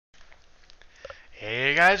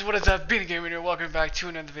Hey guys, what is up? Bean Gamer here. Welcome back to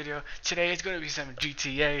another video. Today is going to be some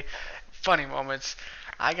GTA funny moments.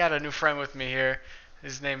 I got a new friend with me here.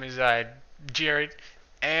 His name is Jared.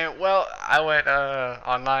 And well, I went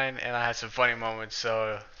online and I had some funny moments.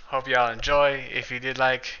 So hope y'all enjoy. If you did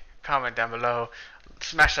like, comment down below.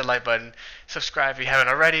 Smash the like button. Subscribe if you haven't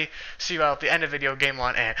already. See you all at the end of the video. Game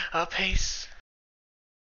on and peace.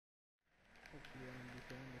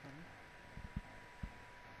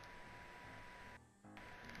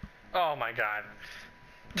 Oh my god.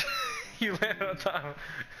 You landed on top.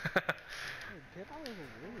 Get out of the way.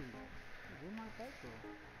 Where my bike go?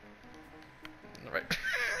 Right.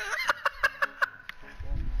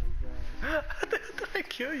 Oh my god. How did I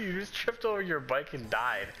kill you? You just tripped over your bike and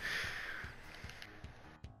died.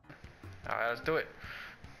 Alright, let's do it.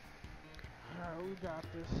 Alright, we got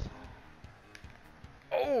this.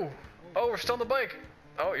 Oh! Oh, we're still on the bike!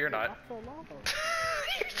 Oh, you're not. I fell off. You're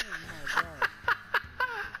Oh my god.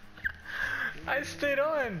 I stayed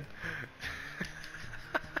on!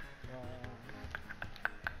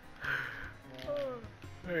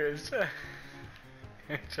 Okay, let's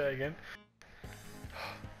try again.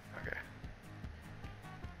 Okay.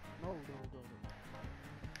 No.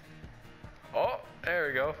 Oh, there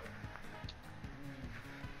we go.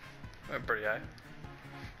 Went pretty high.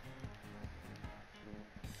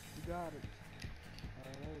 You got it.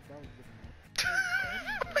 That was good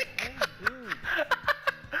enough. Dude.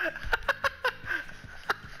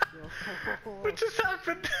 What just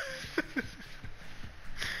happened?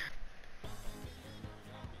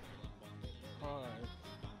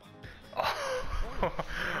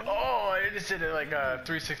 Oh, I just did it like a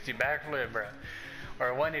 360 backflip, bro. Or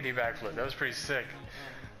a 180 backflip. That was pretty sick.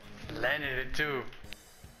 Landed it too.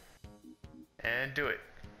 And do it.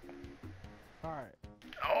 Alright.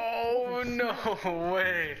 Oh, no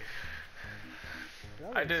way.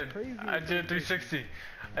 I did 360.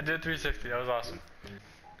 I did 360. That was awesome.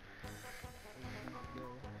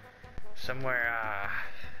 Somewhere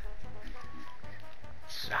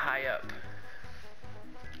high up.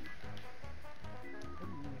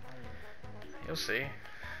 You'll see.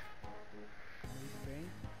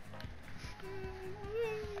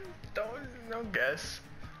 Don't guess.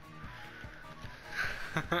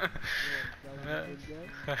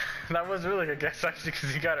 That was really a good guess actually,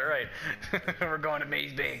 because you got it right. We're going to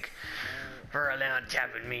Maze Bank for a long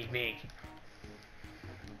time with Maze Bank.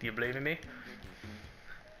 Do you believe in me?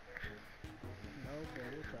 No, but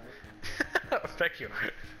we'll try. Thank you.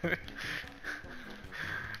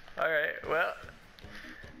 Alright, well,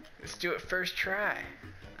 let's do it first try.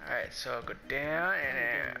 Alright, so I'll go down and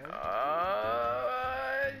then,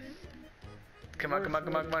 come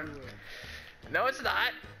on. No, it's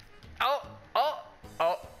not. Oh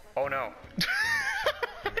no.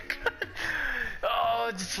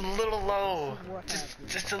 Oh, just a little low.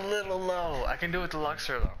 Just a little low. I can do it with the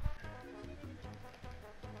Luxor though.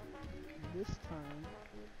 This time,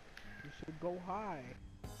 you should go high.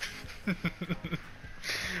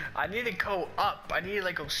 I need to go up. I need to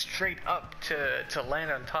like go straight up to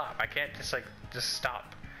land on top. I can't just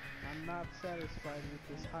stop. I'm not satisfied with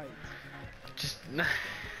this height. Just oh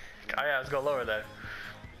yeah, let's go lower then.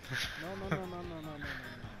 No.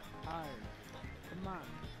 High. Come on.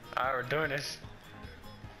 Alright, we're doing this.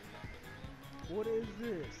 What is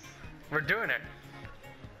this? We're doing it.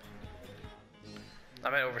 I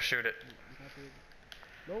might overshoot it.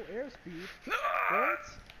 Low airspeed. Ah!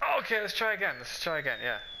 What? Okay, let's try again.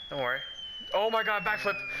 Yeah, don't worry. Oh my god,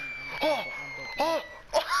 backflip. Oh! I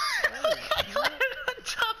landed on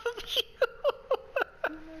top of you.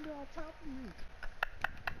 You landed on top of me.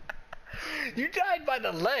 You died by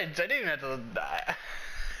the ledge. I didn't even have to die.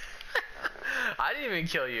 I didn't even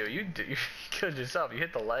kill you. You killed yourself. You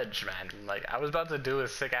hit the ledge, man. Like, I was about to do a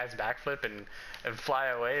sick ass backflip and fly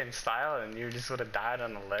away in style, and you just would have died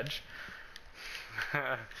on the ledge.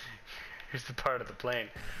 Here's the part of the plane.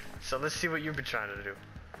 So let's see what you've been trying to do.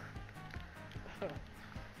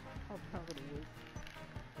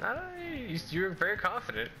 You were very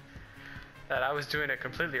confident that I was doing it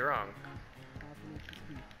completely wrong. Confidence is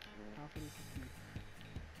key.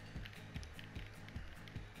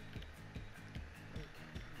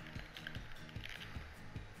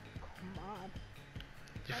 Come on.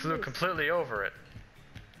 You flew completely over it.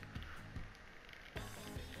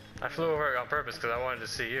 I flew over it on purpose because I wanted to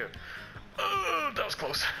see you. Oh, that was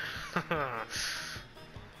close.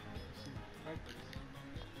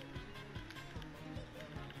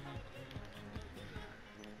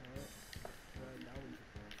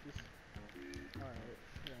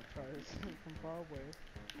 From far away.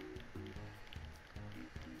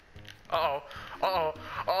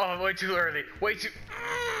 Uh-oh, way too early, way too...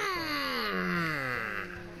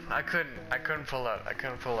 I couldn't pull up. I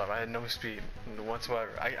couldn't pull up. I had no speed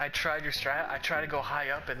whatsoever. I tried your strat. I tried to go high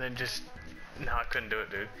up and then just, no, I couldn't do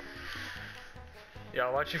it, dude. Yeah,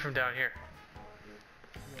 I'll watch you from down here.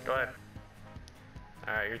 Go ahead.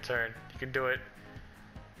 Alright, your turn. You can do it.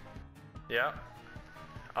 Yeah.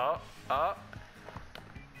 Oh.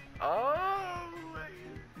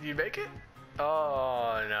 You make it?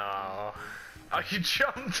 Oh, no. Oh, you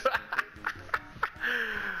jumped.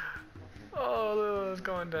 Oh, look, it's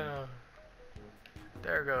going down.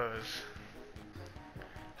 There it goes.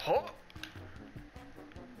 Oh.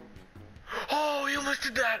 Oh, you almost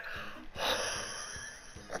did that.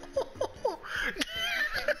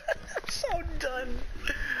 So done.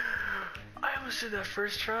 I almost did that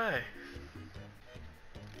first try.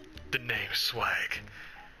 The name's Swag.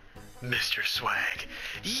 Mr. Swag.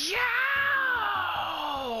 Yo!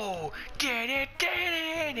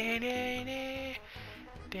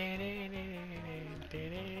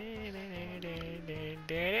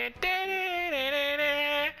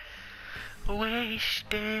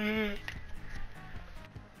 Wasted.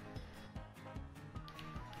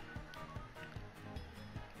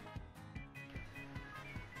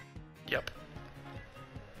 Yep.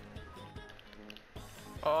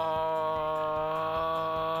 Oh!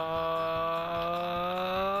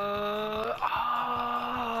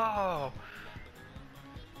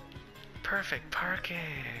 Perfect parking.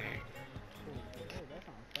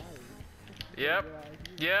 Yep.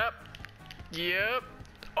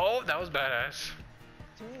 Oh, that was badass.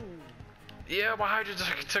 Yeah, my hydrant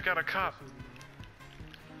took out a cop.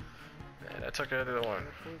 And I took out the other one.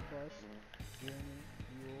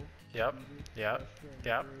 Yep.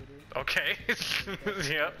 Okay.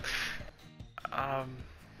 Yep.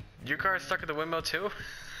 Your car's stuck at the windmill too?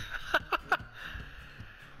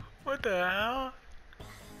 What the hell?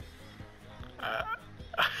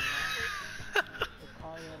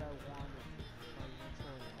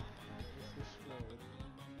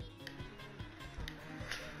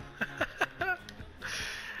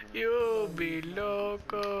 You'll be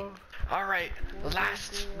loco. Alright,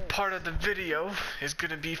 last part of the video is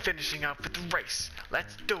gonna be finishing up with the race.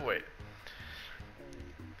 Let's do it.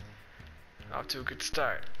 Off to a good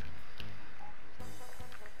start.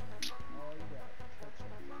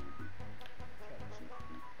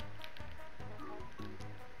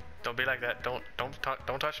 Don't be like that.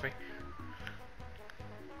 Don't touch me.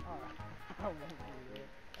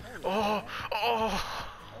 Oh!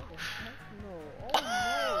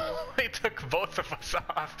 He took both of us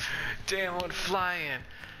off. Damn, went flying.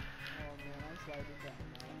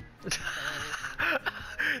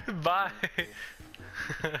 Bye.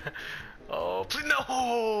 Oh, please,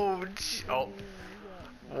 no! Oh.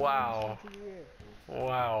 Wow.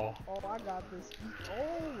 Wow. Oh, I got this.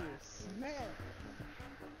 Oh, snap.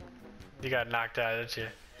 You got knocked out, didn't you?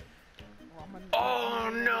 Oh,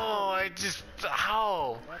 no! I just.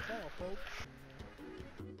 How? That's all, folks.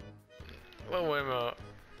 Well, wait a minute.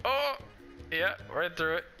 Oh! Yeah, right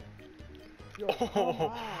through it. Yo,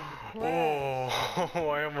 Oh,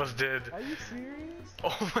 I almost did. Are you serious?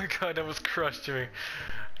 Oh my god, that was crushed me.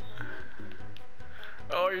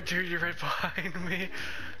 Oh, you're right behind me.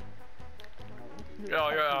 Oh,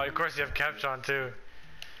 yeah, of course you have caps on too.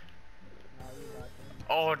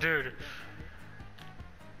 Oh, dude.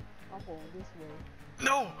 I'm going this way.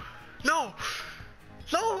 No!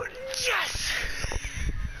 Yes!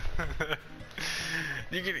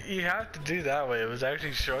 You have to do that way. It was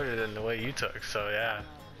actually shorter than the way you took, so yeah.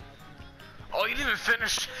 Oh, you didn't even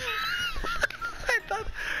finish.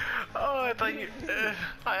 I thought you.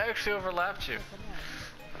 I actually overlapped you.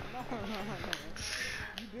 No.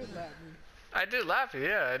 You did lap me. I did lap you,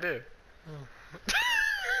 yeah, I did.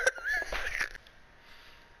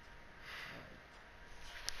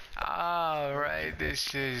 Alright,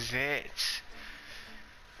 this is it.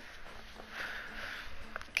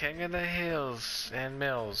 King of the hills and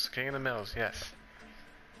mills. King of the mills, yes.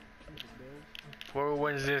 Whoever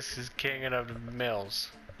wins this is king of the mills.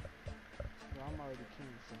 Well, I'm already king,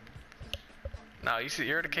 son. No,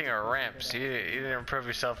 you're the king of ramps. You didn't prove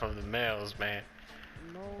yourself of the mills, man.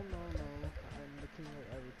 No. I'm the king of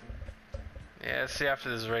everything. Yeah, let's see after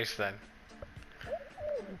this race then.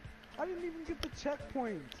 I didn't even get the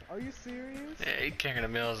checkpoint. Are you serious? Yeah, you king of the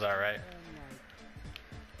mills, alright. Oh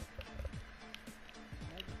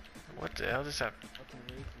my. What the hell is that?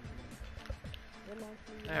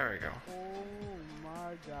 There we go. Oh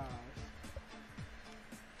my gosh.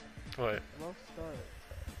 What? Rough start.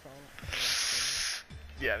 That's all.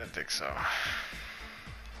 Yeah, I didn't think so.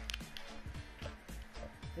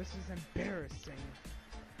 This is embarrassing.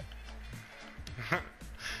 I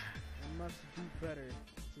must do better to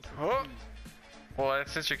succeed. Oh. Well,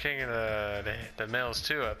 since you're king of the mills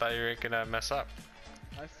too, I thought you were gonna mess up.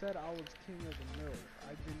 I said I was king of the mills.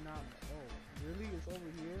 I did not. Oh, really? It's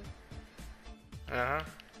over here? Uh huh.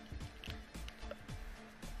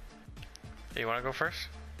 You wanna go first?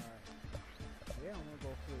 Alright. Yeah, I'm gonna go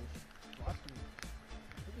first. Watch me.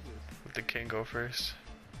 Look at this. Let the king go first.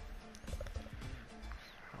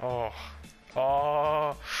 Oh.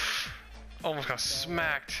 Oh. Almost got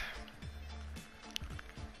smacked.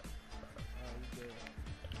 Alright, you good.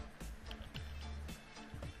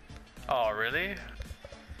 Oh, really?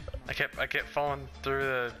 I kept falling through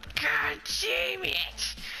the. God damn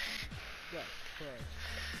it! Yeah, crush.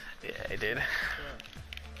 Yeah, I did. Crush.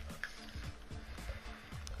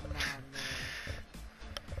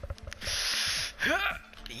 Come on, man.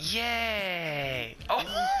 Yay! Give me Oh!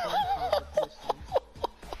 some competition.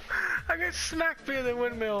 I got smacked by the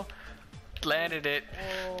windmill. Landed it.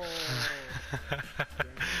 Oh.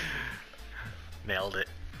 Nailed it.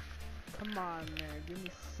 Come on, man. Give me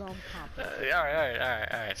some competition.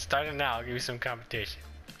 Alright. Starting now, I'll give you some competition.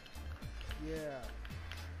 Yeah.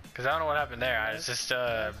 Cause I don't know what happened there. I was just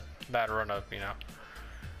bad run up, you know.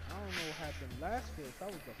 I don't know what happened last phase. That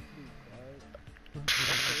was a fluke,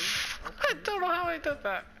 right? I don't know how I did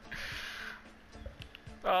that.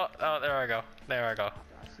 Oh, there I go. There I go.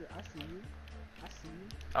 I see you. I see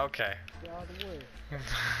you. Okay. Get out of the way.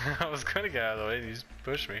 I was gonna get out of the way. You just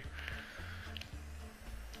pushed me.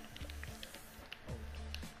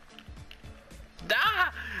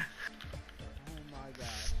 Ah! Oh my god.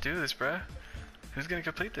 Let's do this, bruh. Who's gonna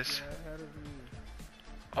complete this? Get ahead of me.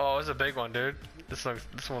 Oh, it's a big one, dude. This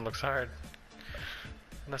one looks hard.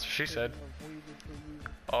 That's what she said. I waited for you.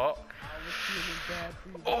 Oh. I was feeling bad for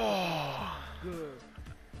you. Oh. Good.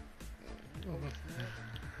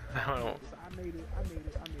 I don't know. I made it.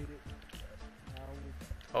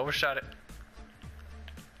 Overshot it.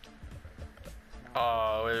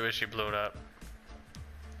 Oh, I wish she blew it up.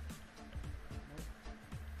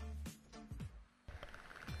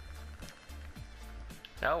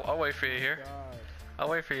 No, I'll wait for you here. God. I'll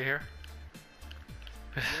wait for you here.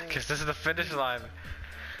 Cause this is the finish line.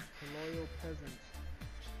 The loyal peasants.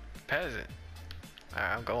 Peasant.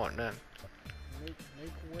 Alright, I'm going then. Make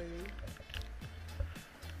way.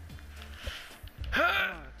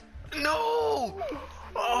 No!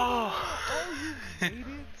 Oh! Oh, you made it.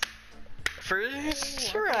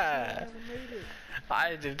 First Oh, try. I made it.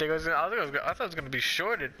 I didn't think it was. I thought it was gonna be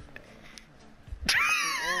shorted.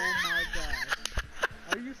 Oh my god.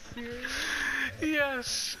 Are you serious?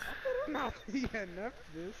 Yes. Not the enough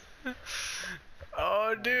this.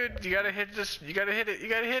 Oh, dude, you gotta hit this. You gotta hit it. You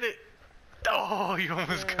gotta hit it. Oh, you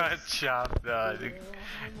almost got chopped.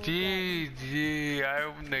 GG.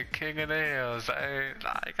 I'm the king of the hills. I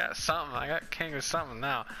got something. I got king of something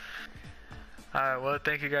now. Alright, well,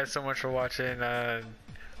 thank you guys so much for watching.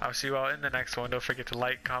 I'll see you all in the next one. Don't forget to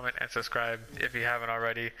like, comment, and subscribe if you haven't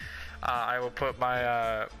already. I will put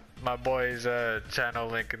my my boy's channel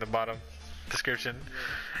link in the bottom description,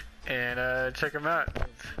 and check him out.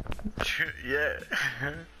 Yeah.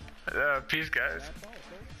 Peace, guys.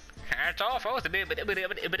 That's all, folks. That's all,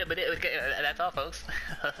 folks. That's all, folks.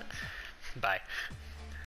 Bye.